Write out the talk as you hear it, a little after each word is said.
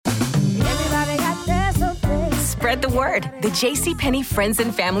Spread the word. The JCPenney Friends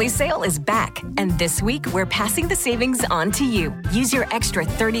and Family Sale is back. And this week, we're passing the savings on to you. Use your extra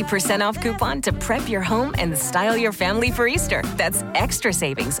 30% off coupon to prep your home and style your family for Easter. That's extra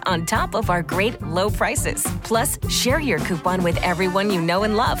savings on top of our great low prices. Plus, share your coupon with everyone you know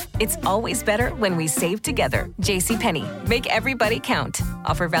and love. It's always better when we save together. JCPenney. Make everybody count.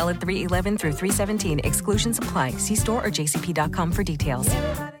 Offer valid 3/11 through 3/17. Exclusions apply. See store or jcp.com for details.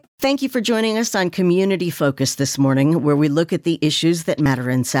 Thank you for joining us on Community Focus this morning, where we look at the issues that matter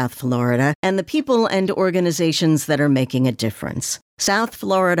in South Florida and the people and organizations that are making a difference. South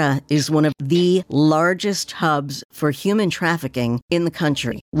Florida is one of the largest hubs for human trafficking in the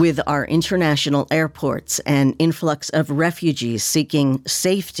country, with our international airports and influx of refugees seeking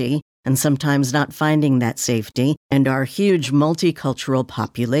safety and sometimes not finding that safety, and our huge multicultural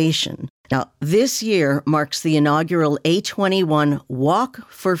population. Now, this year marks the inaugural A21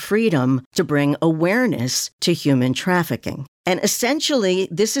 Walk for Freedom to bring awareness to human trafficking. And essentially,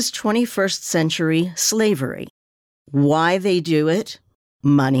 this is 21st century slavery. Why they do it?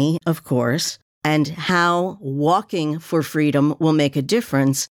 Money, of course, and how walking for freedom will make a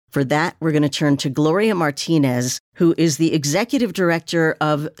difference. For that, we're going to turn to Gloria Martinez, who is the executive director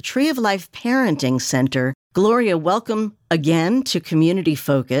of Tree of Life Parenting Center. Gloria, welcome again to Community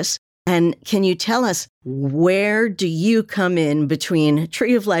Focus. And can you tell us, where do you come in between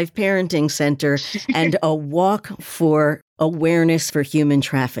Tree of Life Parenting Center and a walk for awareness for human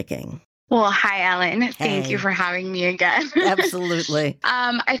trafficking? Well, hi, Ellen. Thank you for having me again. Absolutely.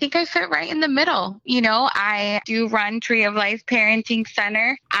 I think I fit right in the middle. You know, I do run Tree of Life Parenting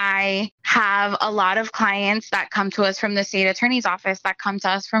Center. I have a lot of clients that come to us from the state attorney's office, that come to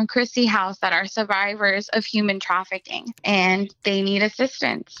us from Christie House, that are survivors of human trafficking, and they need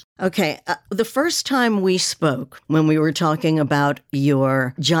assistance. Okay. The first time we spoke, when we were talking about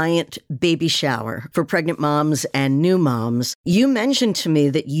your giant baby shower for pregnant moms and new moms, you mentioned to me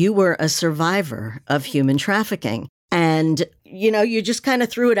that you were a survivor of human trafficking. And, you know, you just kind of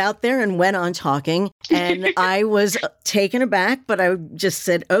threw it out there and went on talking. And I was taken aback, but I just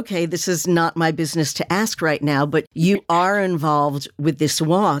said, okay, this is not my business to ask right now, but you are involved with this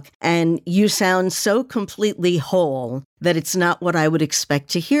walk and you sound so completely whole that it's not what I would expect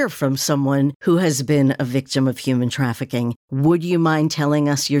to hear from someone who has been a victim of human trafficking. Would you mind telling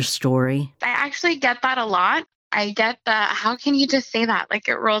us your story? I actually get that a lot. I get how can you just say that? Like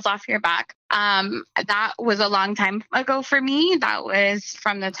it rolls off your back. That was a long time ago for me. That was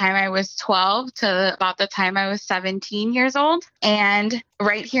from the time I was 12 to about the time I was 17 years old. And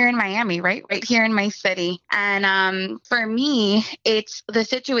right here in Miami, right here in my city. And for me, it's the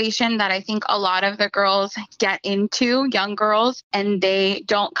situation that I think a lot of the girls get into, young girls, and they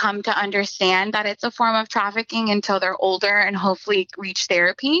don't come to understand that it's a form of trafficking until they're older and hopefully reach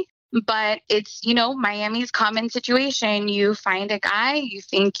therapy. But it's, you know, Miami's common situation. You find a guy, you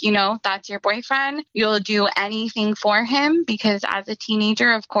think, you know, that's your boyfriend. You'll do anything for him because as a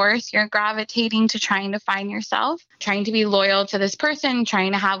teenager, of course, you're gravitating to trying to find yourself, trying to be loyal to this person,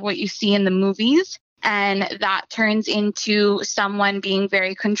 trying to have what you see in the movies. And that turns into someone being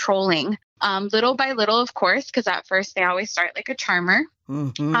very controlling, little by little, of course, because at first they always start like a charmer.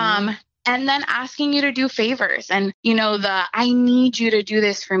 Mm-hmm. And then asking you to do favors and, you know, I need you to do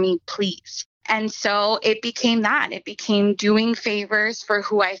this for me, please. And so it became that. It became doing favors for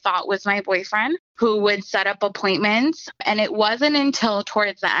who I thought was my boyfriend, who would set up appointments. And it wasn't until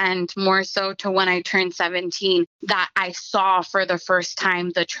towards the end, more so to when I turned 17, that I saw for the first time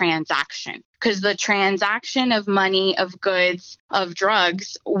the transaction. Because the transaction of money, of goods, of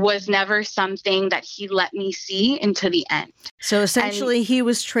drugs was never something that he let me see into the end. So essentially, he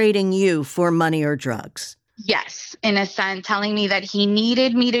was trading you for money or drugs. Yes, in a sense, telling me that he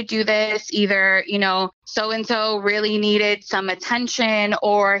needed me to do this, either, you know, so-and-so really needed some attention,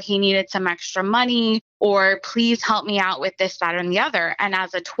 or he needed some extra money, or please help me out with this, that, and the other. And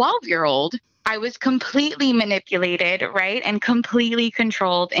as a 12-year-old, I was completely manipulated, right? And completely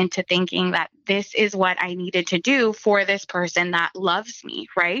controlled into thinking that this is what I needed to do for this person that loves me,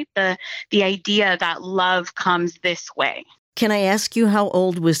 right? The idea that love comes this way. Can I ask you, how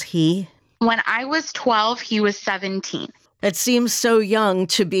old was he? When I was 12, he was 17. It seems so young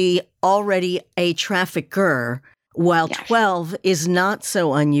to be already a trafficker, while 12 is not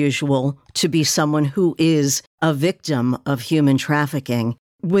so unusual to be someone who is a victim of human trafficking.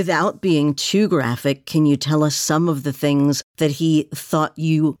 Without being too graphic, can you tell us some of the things that he thought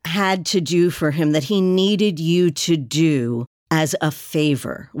you had to do for him, that he needed you to do as a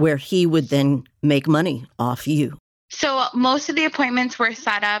favor, where he would then make money off you? So most of the appointments were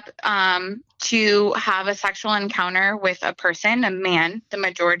set up to have a sexual encounter with a person, a man, the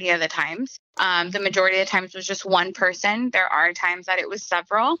majority of the times. The majority of the times was just one person. There are times that it was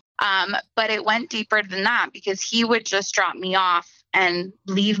several, but it went deeper than that because he would just drop me off and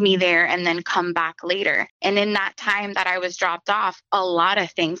leave me there and then come back later. And in that time that I was dropped off, a lot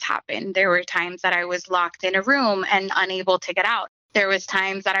of things happened. There were times that I was locked in a room and unable to get out. There was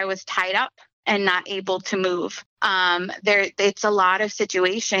times that I was tied up and not able to move. It's a lot of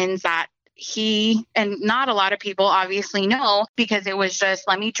situations that he and not a lot of people obviously know because it was just,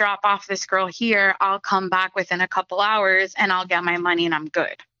 let me drop off this girl here. I'll come back within a couple hours and I'll get my money and I'm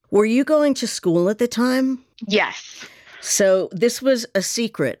good. Were you going to school at the time? Yes. So this was a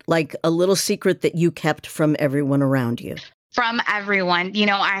secret, like a little secret that you kept from everyone around you. From everyone.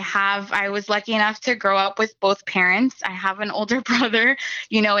 I was lucky enough to grow up with both parents. I have an older brother.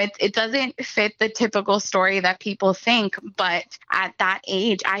 It doesn't fit the typical story that people think, but at that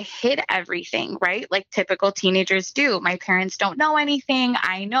age, I hid everything, right? Like typical teenagers do. My parents don't know anything.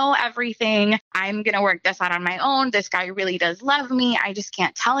 I know everything. I'm going to work this out on my own. This guy really does love me. I just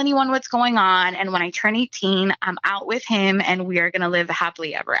can't tell anyone what's going on. And when I turn 18, I'm out with him and we are going to live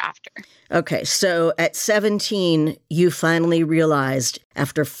happily ever after. Okay, so at 17, you finally realized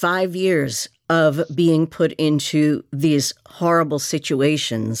after 5 years of being put into these horrible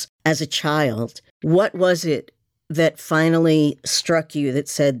situations as a child, what was it that finally struck you that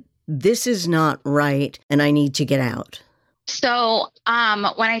said, this is not right and I need to get out? So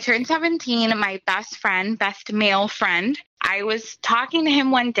when I turned 17, my best male friend, I was talking to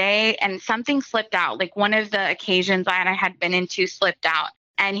him one day and something slipped out. Like one of the occasions that I had been into slipped out.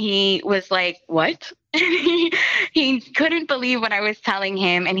 And he was like, what? He couldn't believe what I was telling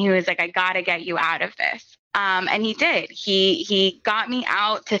him. And he was like, I got to get you out of this. And he did. He got me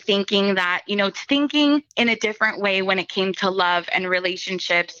out to thinking that, to thinking in a different way when it came to love and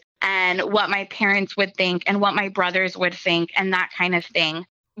relationships and what my parents would think and what my brothers would think and that kind of thing.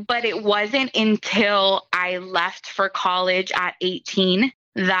 But it wasn't until I left for college at 18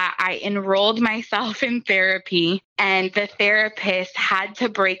 that I enrolled myself in therapy, and the therapist had to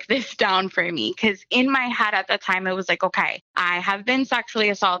break this down for me because in my head at the time, it was like, okay, I have been sexually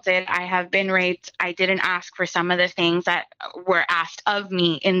assaulted. I have been raped. I didn't ask for some of the things that were asked of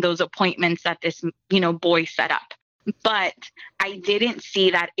me in those appointments that this, boy set up. But I didn't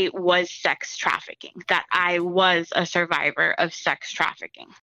see that it was sex trafficking, that I was a survivor of sex trafficking.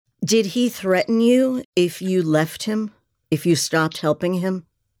 Did he threaten you if you left him? If you stopped helping him?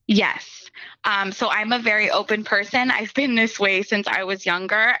 Yes. So I'm a very open person. I've been this way since I was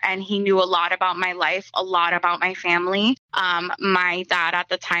younger, and he knew a lot about my life, a lot about my family. My dad at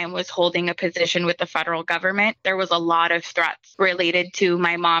the time was holding a position with the federal government. There was a lot of threats related to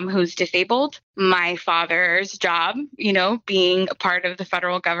my mom, who's disabled, my father's job, being a part of the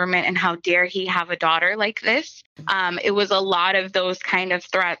federal government, and how dare he have a daughter like this. It was a lot of those kind of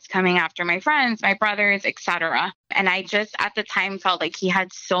threats coming after my friends, my brothers, etc. And I just at the time felt like he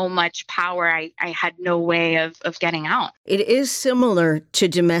had so much power. I had no way of getting out. It is similar to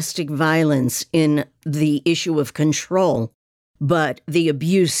domestic violence in the issue of control, but the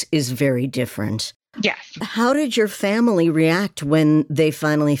abuse is very different. Yes. How did your family react when they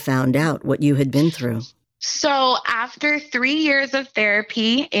finally found out what you had been through? So after 3 years of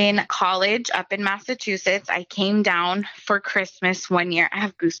therapy in college up in Massachusetts, I came down for Christmas one year. I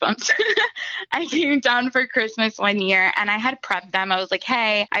have goosebumps. I came down for Christmas one year and I had prepped them. I was like,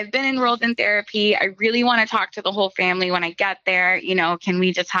 hey, I've been enrolled in therapy. I really want to talk to the whole family when I get there. Can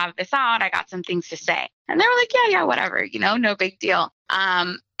we just have this out? I got some things to say. And they were like, yeah, whatever, no big deal.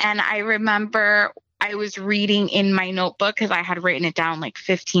 And I remember I was reading in my notebook because I had written it down like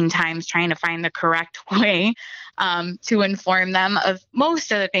 15 times trying to find the correct way to inform them of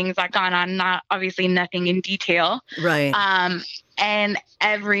most of the things that gone on, obviously nothing in detail. Right. And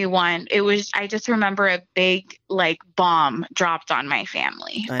everyone, I just remember a big bomb dropped on my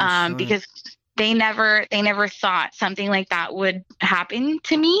family Sure. Because they never thought something like that would happen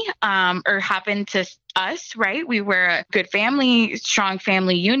to me or happen to us, right? We were a good family, strong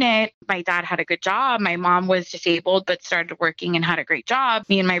family unit. My dad had a good job. My mom was disabled, but started working and had a great job.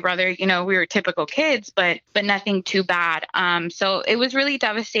 Me and my brother, we were typical kids, but nothing too bad. So it was really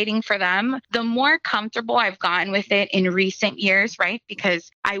devastating for them. The more comfortable I've gotten with it in recent years, right?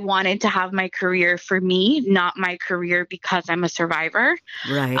 Because I wanted to have my career for me, not my career because I'm a survivor.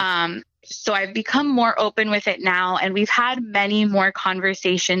 Right. So I've become more open with it now, and we've had many more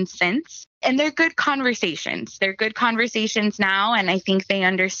conversations since. And they're good conversations. They're good conversations now. And I think they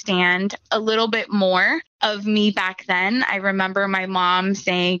understand a little bit more of me back then. I remember my mom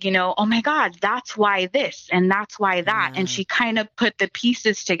saying, oh my God, that's why this and that's why that. And she kind of put the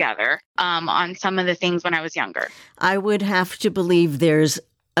pieces together on some of the things when I was younger. I would have to believe there's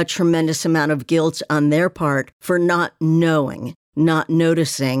a tremendous amount of guilt on their part for not knowing, not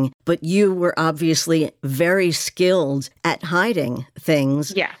noticing, but you were obviously very skilled at hiding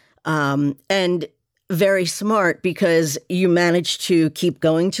things. Yeah. And very smart because you managed to keep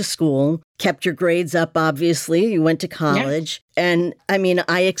going to school, kept your grades up, obviously. You went to college. Yeah. And I mean,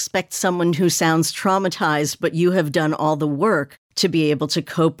 I expect someone who sounds traumatized, but you have done all the work to be able to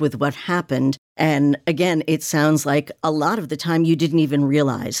cope with what happened. And again, it sounds like a lot of the time you didn't even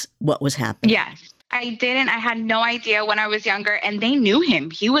realize what was happening. Yes. I didn't. I had no idea when I was younger, and they knew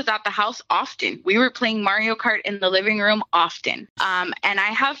him. He was at the house often. We were playing Mario Kart in the living room often. And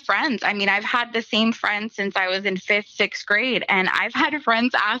I have friends. I mean, I've had the same friends since I was in 5th, 6th grade. And I've had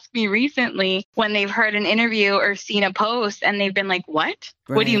friends ask me recently when they've heard an interview or seen a post and they've been like, what?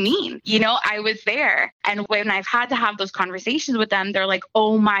 Right. What do you mean? I was there. And when I've had to have those conversations with them, they're like,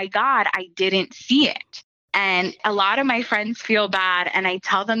 oh my God, I didn't see it. And a lot of my friends feel bad. And I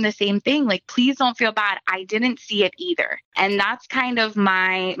tell them the same thing, like, please don't feel bad. I didn't see it either. And that's kind of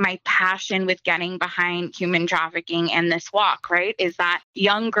my passion with getting behind human trafficking and this walk, right? Is that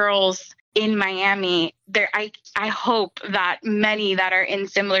young girls in Miami, I hope that many that are in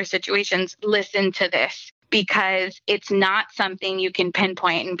similar situations listen to this, because it's not something you can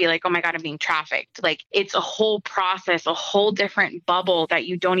pinpoint and be like, oh my God, I'm being trafficked. Like, it's a whole process, a whole different bubble that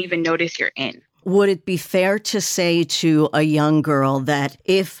you don't even notice you're in. Would it be fair to say to a young girl that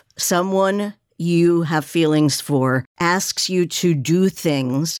if someone you have feelings for asks you to do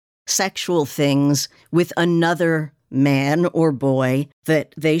things, sexual things, with another man or boy,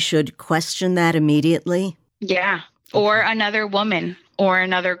 that they should question that immediately? Yeah. Or another woman or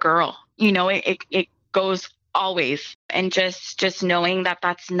another girl. It goes always. And just knowing that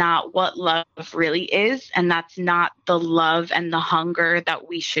that's not what love really is. And that's not the love and the hunger that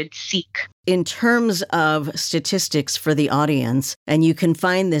we should seek. In terms of statistics for the audience, and you can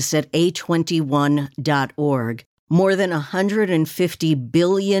find this at a21.org, more than $150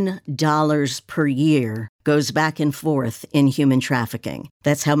 billion per year goes back and forth in human trafficking.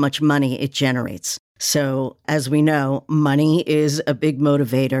 That's how much money it generates. So, as we know, money is a big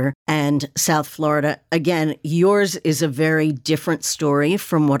motivator. And South Florida, again, yours is a very different story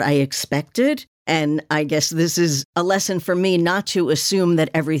from what I expected. And I guess this is a lesson for me not to assume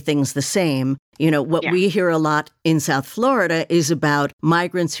that everything's the same. What we hear a lot in South Florida is about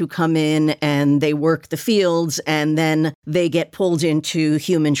migrants who come in and they work the fields and then they get pulled into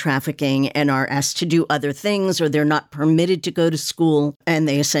human trafficking and are asked to do other things, or they're not permitted to go to school and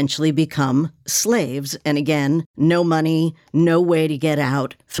they essentially become slaves. And again, no money, no way to get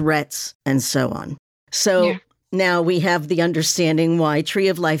out, threats, and so on. So now we have the understanding why Tree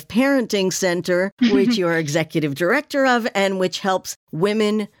of Life Parenting Center, which you're executive director of, and which helps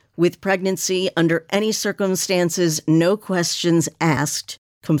women with pregnancy under any circumstances, no questions asked,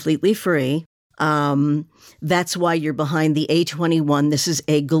 completely free. That's why you're behind the A21. This is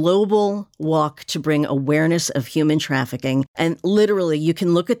a global walk to bring awareness of human trafficking. And literally, you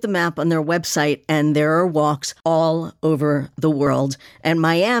can look at the map on their website, and there are walks all over the world. And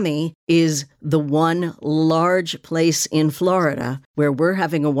Miami is the one large place in Florida where we're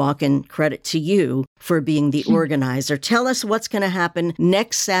having a walk, and credit to you for being the organizer. Tell us what's going to happen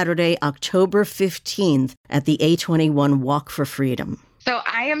next Saturday, October 15th at the A21 Walk for Freedom. So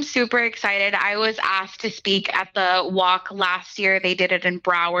I am super excited. I was asked to speak at the walk last year. They did it in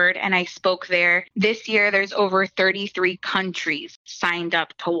Broward, and I spoke there. This year, there's over 33 countries signed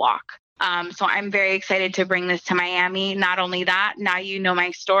up to walk. So I'm very excited to bring this to Miami. Not only that, now you know my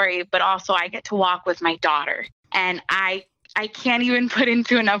story, but also I get to walk with my daughter. And I can't even put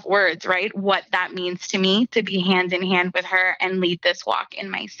into enough words, right, what that means to me to be hand in hand with her and lead this walk in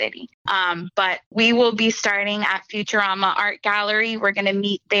my city. But we will be starting at Futurama Art Gallery. We're going to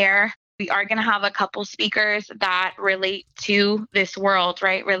meet there. We are going to have a couple speakers that relate to this world,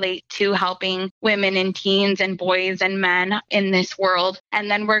 right? Relate to helping women and teens and boys and men in this world.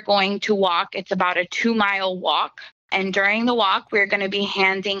 And then we're going to walk. It's about a 2-mile walk. And during the walk, we're going to be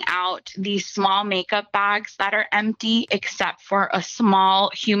handing out these small makeup bags that are empty, except for a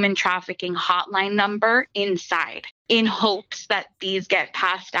small human trafficking hotline number inside, in hopes that these get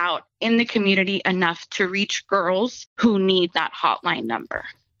passed out in the community enough to reach girls who need that hotline number.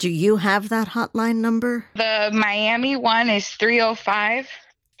 Do you have that hotline number? The Miami one is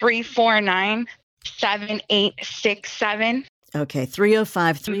 305-349-7867. Okay,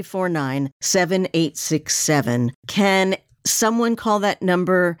 305-349-7867. Can someone call that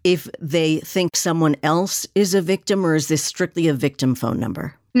number if they think someone else is a victim, or is this strictly a victim phone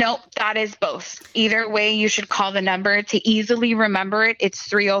number? No, that is both. Either way, you should call the number. To easily remember it, it's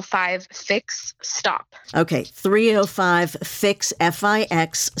 305-FIX-STOP. Okay, 305-FIX,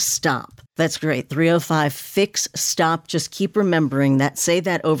 F-I-X, stop. That's great. 305-FIX-STOP. Just keep remembering that. Say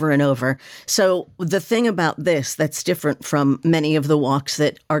that over and over. So the thing about this that's different from many of the walks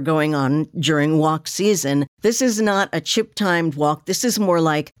that are going on during walk season, this is not a chip-timed walk. This is more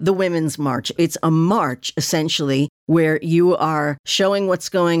like the Women's March. It's a march, essentially, where you are showing what's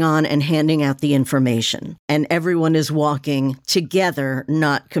going on and handing out the information. And everyone is walking together,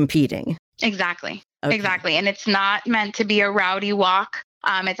 not competing. Exactly. Okay. Exactly. And it's not meant to be a rowdy walk.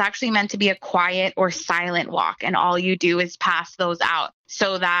 It's actually meant to be a quiet or silent walk. And all you do is pass those out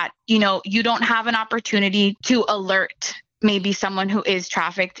so that, you don't have an opportunity to alert maybe someone who is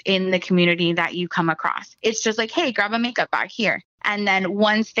trafficked in the community that you come across. It's just like, hey, grab a makeup bag here. And then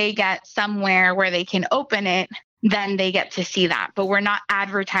once they get somewhere where they can open it, then they get to see that. But we're not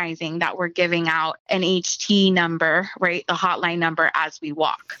advertising that we're giving out an HT number, right? The hotline number as we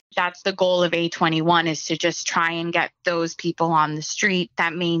walk. That's the goal of A21, is to just try and get those people on the street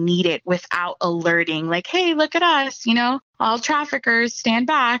that may need it without alerting, like, hey, look at us, all traffickers stand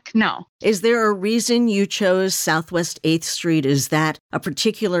back. No. Is there a reason you chose Southwest 8th Street? Is that a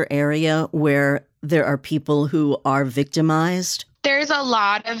particular area where there are people who are victimized? There's a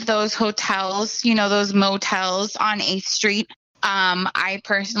lot of those hotels, those motels on 8th Street. I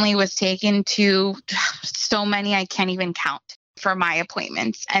personally was taken to so many I can't even count for my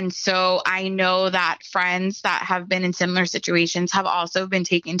appointments. And so I know that friends that have been in similar situations have also been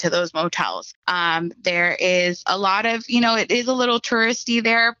taken to those motels. There is a lot of, it is a little touristy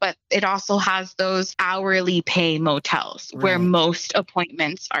there, but it also has those hourly pay motels where most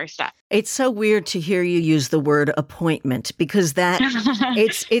appointments are set. It's so weird to hear you use the word appointment, because that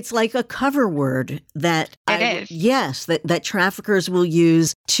it's like a cover word that that traffickers will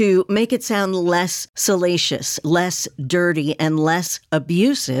use to make it sound less salacious, less dirty, and less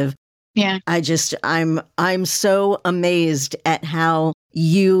abusive. Yeah. I'm so amazed at how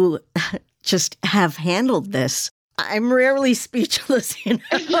you just have handled this. I'm rarely speechless.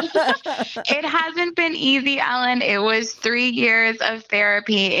 It hasn't been easy, Ellen. It was 3 years of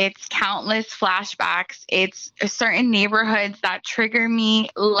therapy. It's countless flashbacks. It's certain neighborhoods that trigger me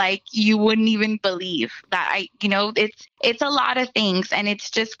like you wouldn't even believe that it's a lot of things. And it's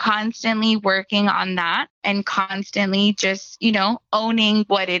just constantly working on that and constantly just, owning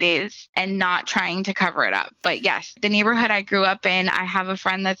what it is and not trying to cover it up. But yes, the neighborhood I grew up in, I have a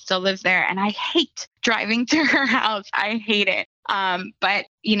friend that still lives there, and I hate driving to her house. I hate it. But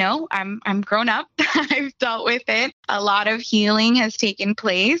I'm grown up. I've dealt with it. A lot of healing has taken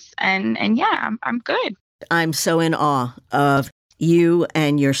place, and yeah, I'm good. I'm so in awe of you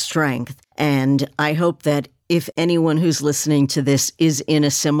and your strength. And I hope that if anyone who's listening to this is in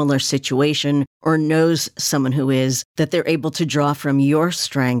a similar situation or knows someone who is, that they're able to draw from your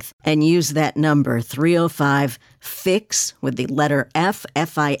strength and use that number, 305-FIX with the letter F,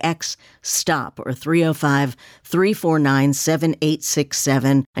 F-I-X, stop, or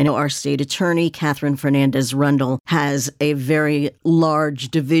 305-349-7867. I know our state attorney, Catherine Fernandez-Rundle, has a very large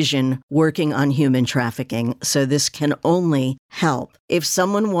division working on human trafficking, so this can only help. If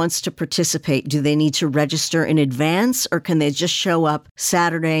someone wants to participate, do they need to register in advance, or can they just show up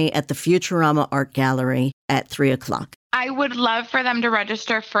Saturday at the Futurama Art Gallery at 3:00? I would love for them to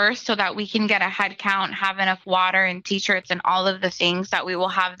register first so that we can get a head count, have enough water and t-shirts and all of the things that we will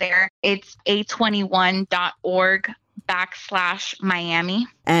have there. It's a21.org/Miami.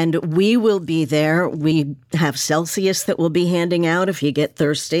 And we will be there. We have Celsius that we'll be handing out if you get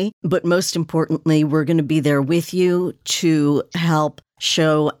thirsty. But most importantly, we're going to be there with you to help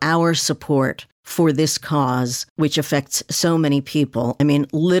show our support for this cause, which affects so many people. I mean,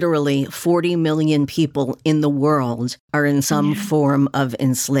 literally 40 million people in the world are in some form of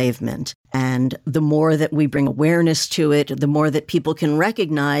enslavement. And the more that we bring awareness to it, the more that people can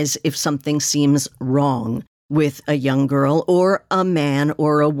recognize if something seems wrong with a young girl or a man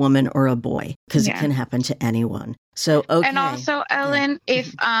or a woman or a boy, because it can happen to anyone. So, okay. And also, Ellen,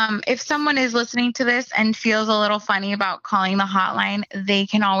 if someone is listening to this and feels a little funny about calling the hotline, they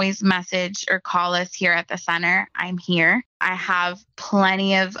can always message or call us here at the center. I'm here. I have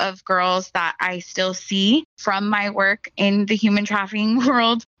plenty of girls that I still see from my work in the human trafficking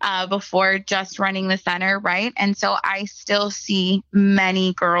world before just running the center, right? And so I still see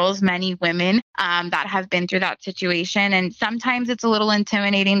many girls, many women that have been through that situation. And sometimes it's a little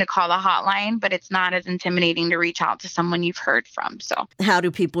intimidating to call the hotline, but it's not as intimidating to reach out to someone you've heard from. So how do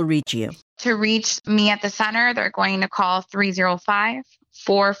people reach you? To reach me at the center, they're going to call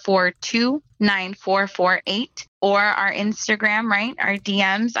 305-442-9448 or our Instagram, right? Our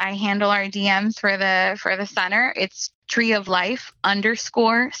DMs. I handle our DMs for the center. It's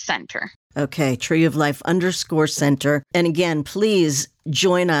 @treeoflife_center. Okay, @treeoflife_center. And again, please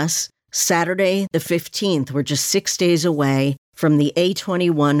join us Saturday the 15th. We're just 6 days away from the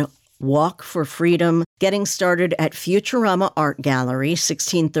A21 Walk for Freedom, getting started at Futurama Art Gallery,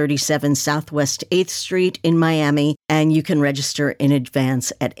 1637 Southwest 8th Street in Miami. And you can register in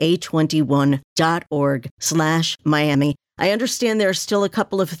advance at a21.org/Miami. I understand there are still a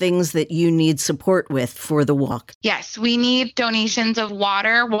couple of things that you need support with for the walk. Yes, we need donations of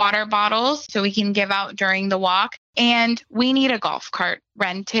water bottles, so we can give out during the walk. And we need a golf cart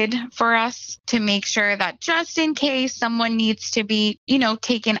rented for us to make sure that just in case someone needs to be,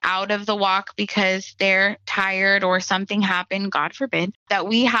 taken out of the walk because they're tired or something happened, God forbid, that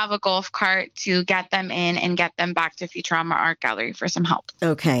we have a golf cart to get them in and get them back to Futurama Art Gallery for some help.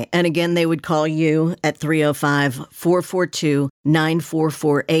 Okay. And again, they would call you at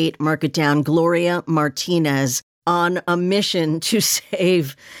 305-442-9448. Mark it down. Gloria Martinez, on a mission to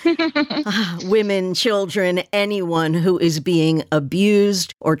save women, children, anyone who is being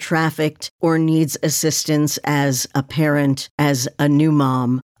abused or trafficked or needs assistance as a parent, as a new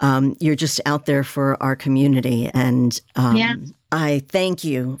mom. You're just out there for our community. And I thank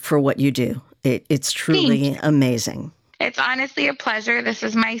you for what you do. It's truly amazing. It's honestly a pleasure. This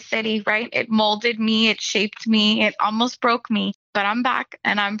is my city, right? It molded me. It shaped me. It almost broke me, but I'm back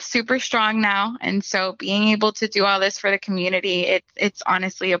and I'm super strong now. And so being able to do all this for the community, it's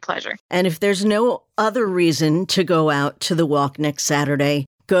honestly a pleasure. And if there's no other reason to go out to the walk next Saturday,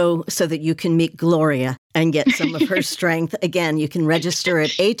 go so that you can meet Gloria and get some of her strength. Again, you can register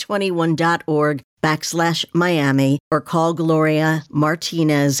at a21.org/Miami or call Gloria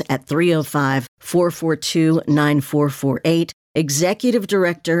Martinez at 305-442-9448. Executive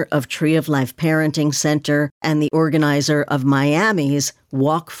Director of Tree of Life Parenting Center and the organizer of Miami's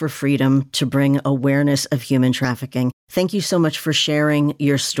Walk for Freedom to bring awareness of human trafficking. Thank you so much for sharing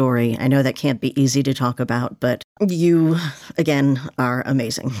your story. I know that can't be easy to talk about, but you, again, are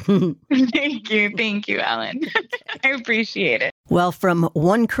amazing. Thank you, Ellen. I appreciate it. Well, from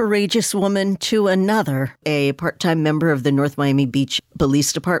one courageous woman to another, a part-time member of the North Miami Beach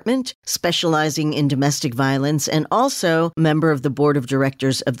Police Department, specializing in domestic violence, and also member of the board of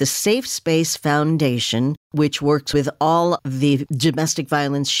directors of the Safe Space Foundation, which works with all the domestic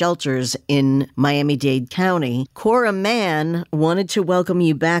violence shelters in Miami-Dade County. Cora Mann wanted to welcome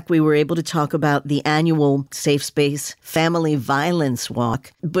you back. We were able to talk about the annual Safe Space Family Violence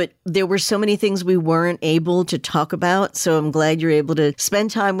Walk, but there were so many things we weren't able to talk about, so I'm glad you're able to spend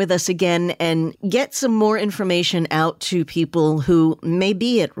time with us again and get some more information out to people who may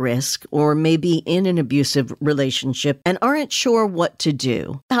be at risk or may be in an abusive relationship and aren't sure what to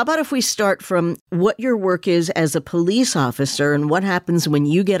do. How about if we start from what your work is as a police officer and what happens when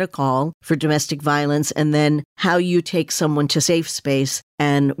you get a call for domestic violence, and then how you take someone to Safe Space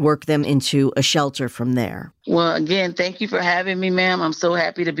and work them into a shelter from there. Well, again, thank you for having me, ma'am. I'm so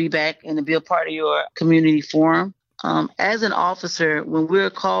happy to be back and to be a part of your community forum. As an officer, when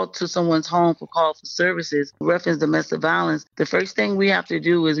we're called to someone's home for call for services, reference domestic violence, the first thing we have to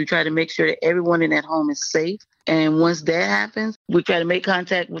do is we try to make sure that everyone in that home is safe. And once that happens, we try to make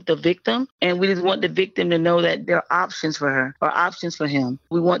contact with the victim, and we just want the victim to know that there are options for her or options for him.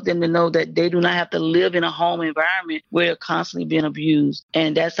 We want them to know that they do not have to live in a home environment where they're constantly being abused.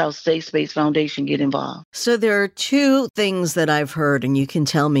 And that's how Safe Space Foundation get involved. So there are two things that I've heard, and you can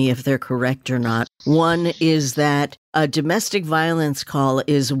tell me if they're correct or not. One is that a domestic violence call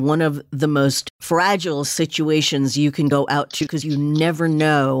is one of the most fragile situations you can go out to because you never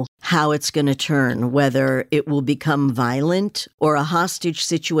know how it's going to turn, whether it will become violent or a hostage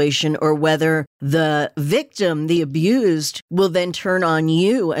situation, or whether the victim, the abused, will then turn on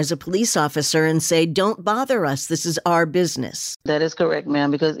you as a police officer and say, don't bother us. This is our business. That is correct, ma'am,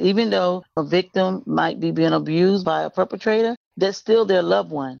 because even though a victim might be being abused by a perpetrator, that's still their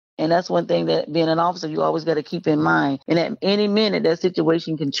loved one. And that's one thing that being an officer, you always got to keep in mind. And at any minute, that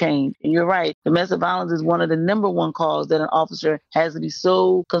situation can change. And you're right. Domestic violence is one of the number one calls that an officer has to be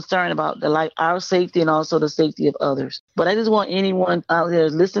so concerned about, our safety and also the safety of others. But I just want anyone out there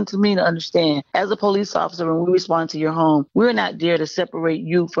listen to me to understand, as a police officer, when we respond to your home, we're not there to separate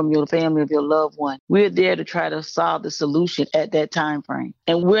you from your family of your loved one. We're there to try to solve the solution at that time frame.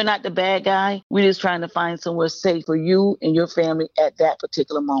 And we're not the bad guy. We're just trying to find somewhere safe for you and your family at that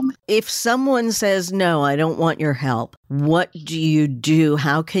particular moment. If someone says, no, I don't want your help, what do you do?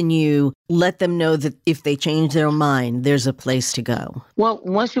 How can you let them know that if they change their mind, there's a place to go? Well,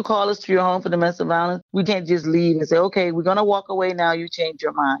 once you call us to your home for domestic violence, we can't just leave and say, okay, we're going to walk away now. You change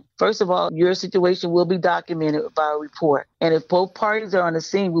your mind. First of all, your situation will be documented by a report. And if both parties are on the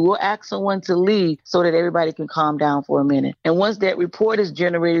scene, we will ask someone to leave so that everybody can calm down for a minute. And once that report is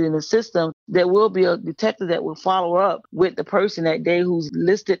generated in the system, there will be a detective that will follow up with the person that day who's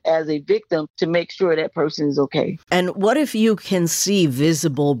listed as a victim to make sure that person is okay. And what if you can see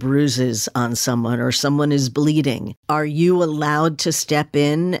visible bruises on someone or someone is bleeding? Are you allowed to step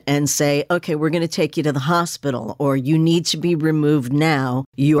in and say, okay, we're going to take you to the hospital, or you need to be removed now,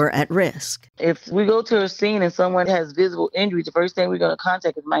 you are at risk? If we go to a scene and someone has visible injury, the first thing we're going to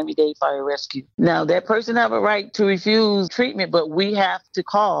contact is Miami-Dade Fire Rescue. Now, that person have a right to refuse treatment, but we have to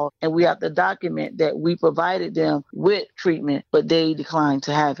call and we have to document that we provided them with treatment, but they declined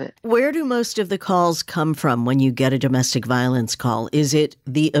to have it. Where do most of the calls come from when you get a domestic violence call? Is it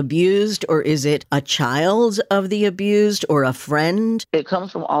the abused, or is it a child of the abused, or a friend? It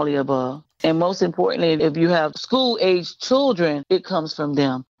comes from all the above. And most importantly, if you have school-aged children, it comes from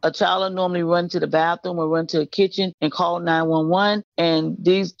them. A child will normally run to the bathroom or run to a kitchen and call 911. And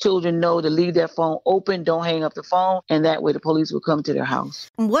these children know to leave their phone open, don't hang up the phone, and that way the police will come to their house.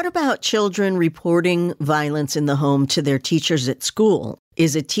 What about children reporting violence in the home to their teachers at school?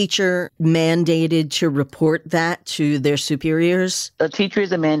 Is a teacher mandated to report that to their superiors? A teacher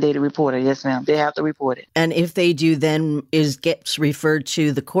is a mandated reporter. Yes, ma'am. They have to report it. And if they do, then gets referred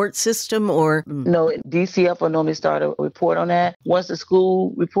to the court system, or? No, DCF will normally start a report on that. Once the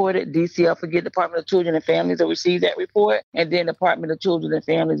school reported, DCF will get Department of Children and Families to receive that report. And then Department of Children and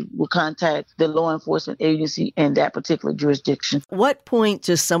Families will contact the law enforcement agency in that particular jurisdiction. What point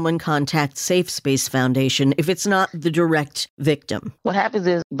does someone contact Safe Space Foundation if it's not the direct victim? What happens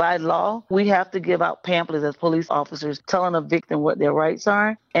is, by law, we have to give out pamphlets as police officers telling a victim what their rights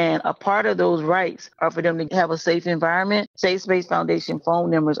are. And a part of those rights are for them to have a safe environment. Safe Space Foundation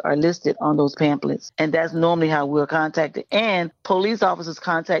phone numbers are listed on those pamphlets. And that's normally how we're contacted. And police officers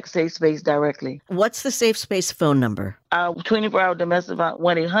contact Safe Space directly. What's the Safe Space phone number? Our 24-hour domestic violence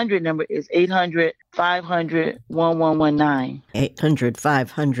 1-800 number is 800-500-1119.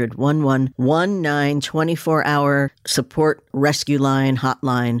 800-500-1119, 24-hour support rescue line,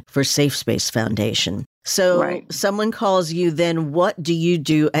 hotline for Safe Space Foundation. So Someone calls you, then what do you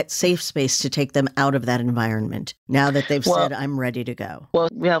do at Safe Space to take them out of that environment now that they've said, I'm ready to go? Well,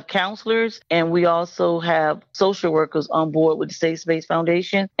 we have counselors and we also have social workers on board with the Safe Space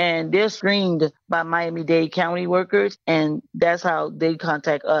Foundation, and they're screened by Miami-Dade County workers, and that's how they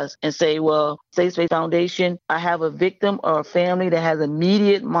contact us and say, well, Safe Space Foundation, I have a victim or a family that has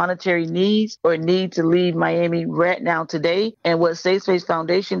immediate monetary needs or need to leave Miami right now today. And what Safe Space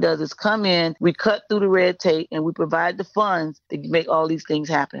Foundation does is come in, we cut through the red tape, and we provide the funds to make all these things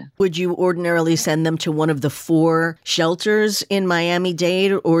happen. Would you ordinarily send them to one of the 4 shelters in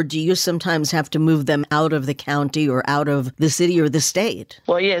Miami-Dade, or do you sometimes have to move them out of the county or out of the city or the state?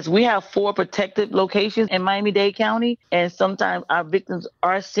 Well, yes, we have 4 protected locations in Miami-Dade County, and sometimes our victims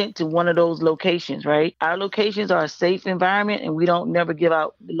are sent to one of those locations, right? Our locations are a safe environment, and we don't never give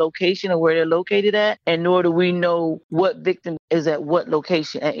out the location or where they're located at, and nor do we know what victim is at what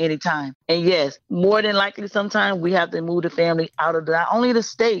location at any time. And yes, more than likely, sometimes we have to move the family out of not only the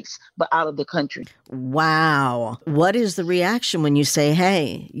states, but out of the country. Wow. What is the reaction when you say,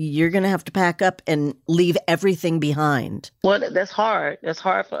 hey, you're going to have to pack up and leave everything behind? Well, that's hard. That's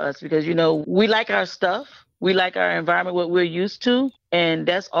hard for us because, we like our stuff. We like our environment, what we're used to. And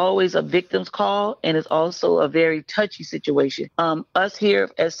that's always a victim's call. And it's also a very touchy situation. Us here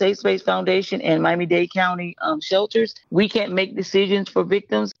at Safe Space Foundation and Miami-Dade County shelters, we can't make decisions for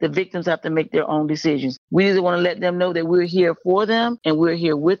victims. The victims have to make their own decisions. We either want to let them know that we're here for them and we're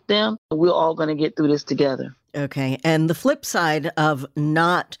here with them. And we're all going to get through this together. Okay. And the flip side of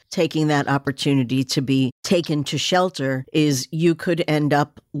not taking that opportunity to be taken to shelter is you could end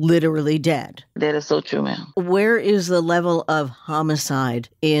up literally dead. That is so true, ma'am. Where is the level of homicide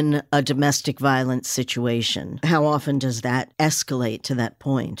in a domestic violence situation? How often does that escalate to that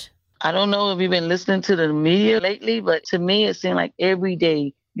point? I don't know if you've been listening to the media lately, but to me, it seems like every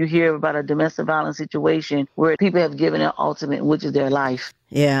day you hear about a domestic violence situation where people have given their ultimate, which is their life.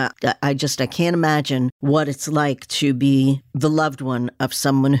 Yeah, I can't imagine what it's like to be the loved one of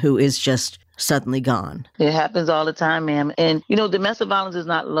someone who is just suddenly gone. It happens all the time, ma'am. And, domestic violence is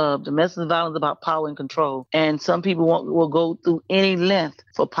not love. Domestic violence is about power and control. And some people will go through any length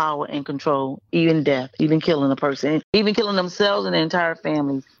for power and control, even death, even killing a person, even killing themselves and their entire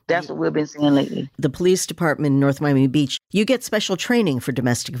families. That's what we've been seeing lately. The police department in North Miami Beach, you get special training for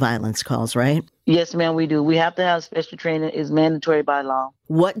domestic violence calls, right? Yes, ma'am, we do. We have to have special training. It's mandatory by law.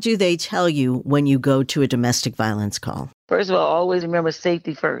 What do they tell you when you go to a domestic violence call? First of all, always remember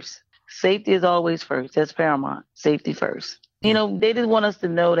safety first. Safety is always first. That's paramount. Safety first. They just want us to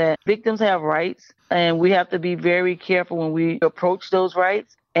know that victims have rights, and we have to be very careful when we approach those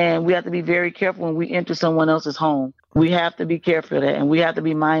rights, and we have to be very careful when we enter someone else's home. We have to be careful of that, and we have to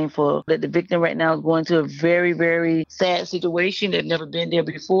be mindful that the victim right now is going to a very, very sad situation. They've never been there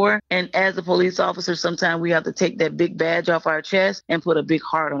before. And as a police officer, sometimes we have to take that big badge off our chest and put a big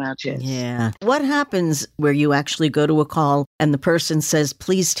heart on our chest. Yeah. What happens where you actually go to a call and the person says,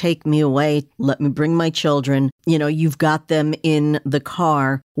 please take me away, let me bring my children? You've got them in the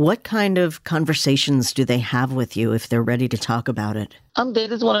car. What kind of conversations do they have with you if they're ready to talk about it? They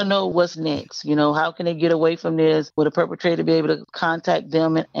just want to know what's next. How can they get away from this? Will the perpetrator be able to contact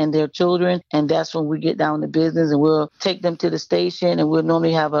them and their children? And that's when we get down to business, and we'll take them to the station, and we'll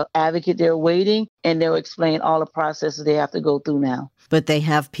normally have an advocate there waiting, and they'll explain all the processes they have to go through now. But they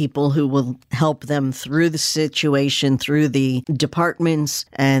have people who will help them through the situation, through the departments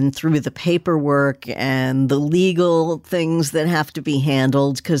and through the paperwork and the legal things that have to be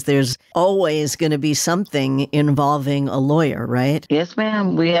handled, because there's always going to be something involving a lawyer, right? Yes,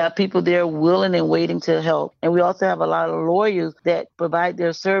 ma'am. We have people there willing and waiting to help. And we also have a lot of lawyers that provide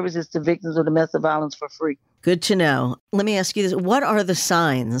their services to victims of domestic violence for free. Good to know. Let me ask you this. What are the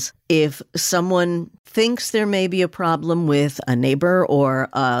signs if someone thinks there may be a problem with a neighbor or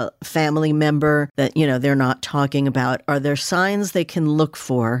a family member that, they're not talking about? Are there signs they can look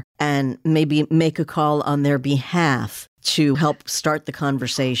for and maybe make a call on their behalf to help start the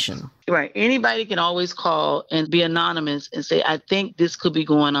conversation? Right. Anybody can always call and be anonymous and say, I think this could be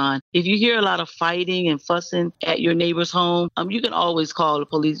going on. If you hear a lot of fighting and fussing at your neighbor's home, you can always call the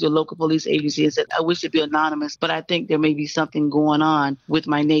police, your local police agency, and say, I wish it'd be anonymous, but I think there may be something going on with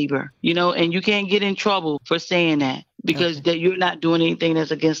my neighbor, and you can't get in trouble for saying that, because that you're not doing anything that's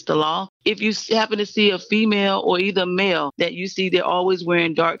against the law. If you happen to see a female or either male that you see they're always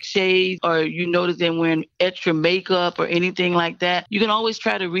wearing dark shades, or you notice them wearing extra makeup or anything like that, you can always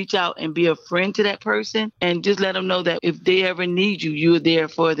try to reach out and be a friend to that person and just let them know that if they ever need you, you're there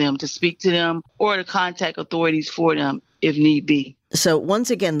for them, to speak to them or to contact authorities for them if need be. So once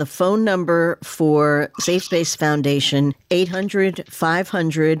again, the phone number for Safe Space Foundation,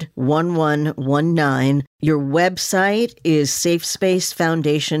 800-500-1119. Your website is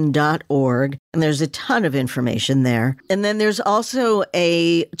safespacefoundation.org, and there's a ton of information there. And then there's also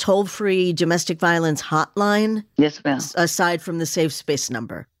a toll-free domestic violence hotline. Yes, ma'am. Aside from the Safe Space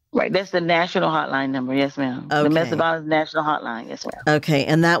number. Right. That's the national hotline number. Yes, ma'am. Okay. Domestic violence national hotline. Yes, ma'am. Okay.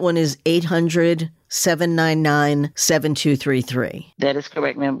 And that one is 800-799-7233. That is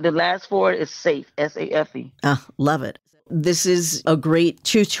correct, ma'am. The last four is SAFE, S-A-F-E. Love it. This is a great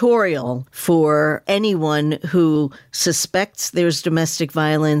tutorial for anyone who suspects there's domestic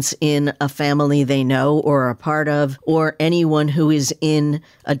violence in a family they know or are a part of, or anyone who is in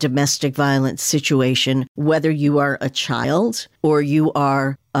a domestic violence situation, whether you are a child or you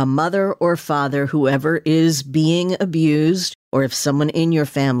are a mother or father, whoever is being abused, or if someone in your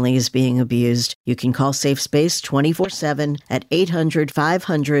family is being abused, you can call Safe Space 24/7 at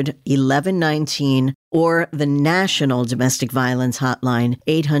 800-500-1119 or the National Domestic Violence Hotline,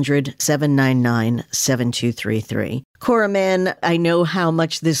 800-799-7233. Cora Mann, I know how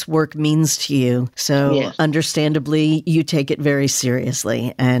much this work means to you, so yes. Understandably, you take it very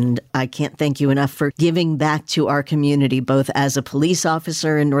seriously, and I can't thank you enough for giving back to our community, both as a police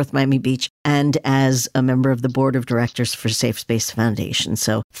officer in North Miami Beach and as a member of the board of directors for Safe Space Foundation.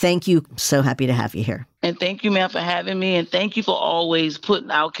 So thank you. So happy to have you here. And thank you, ma'am, for having me. And thank you for always putting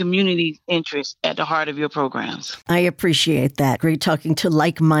our community interest at the heart of your programs. I appreciate that. Great talking to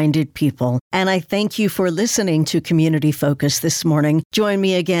like-minded people. And I thank you for listening to Community Focus this morning. Join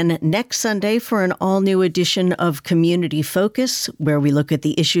me again next Sunday for an all-new edition of Community Focus, where we look at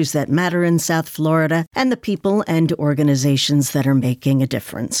the issues that matter in South Florida and the people and organizations that are making a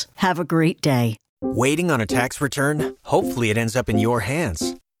difference. Have a great day. Waiting on a tax return? Hopefully it ends up in your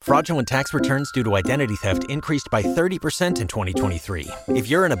hands. Fraudulent tax returns due to identity theft increased by 30% in 2023. If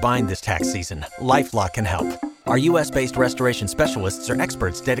you're in a bind this tax season, LifeLock can help. Our U.S.-based restoration specialists are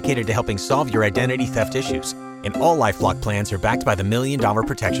experts dedicated to helping solve your identity theft issues. And all LifeLock plans are backed by the $1 Million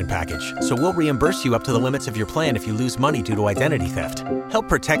Protection Package. So we'll reimburse you up to the limits of your plan if you lose money due to identity theft. Help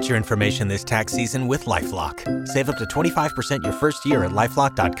protect your information this tax season with LifeLock. Save up to 25% your first year at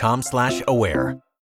LifeLock.com/aware.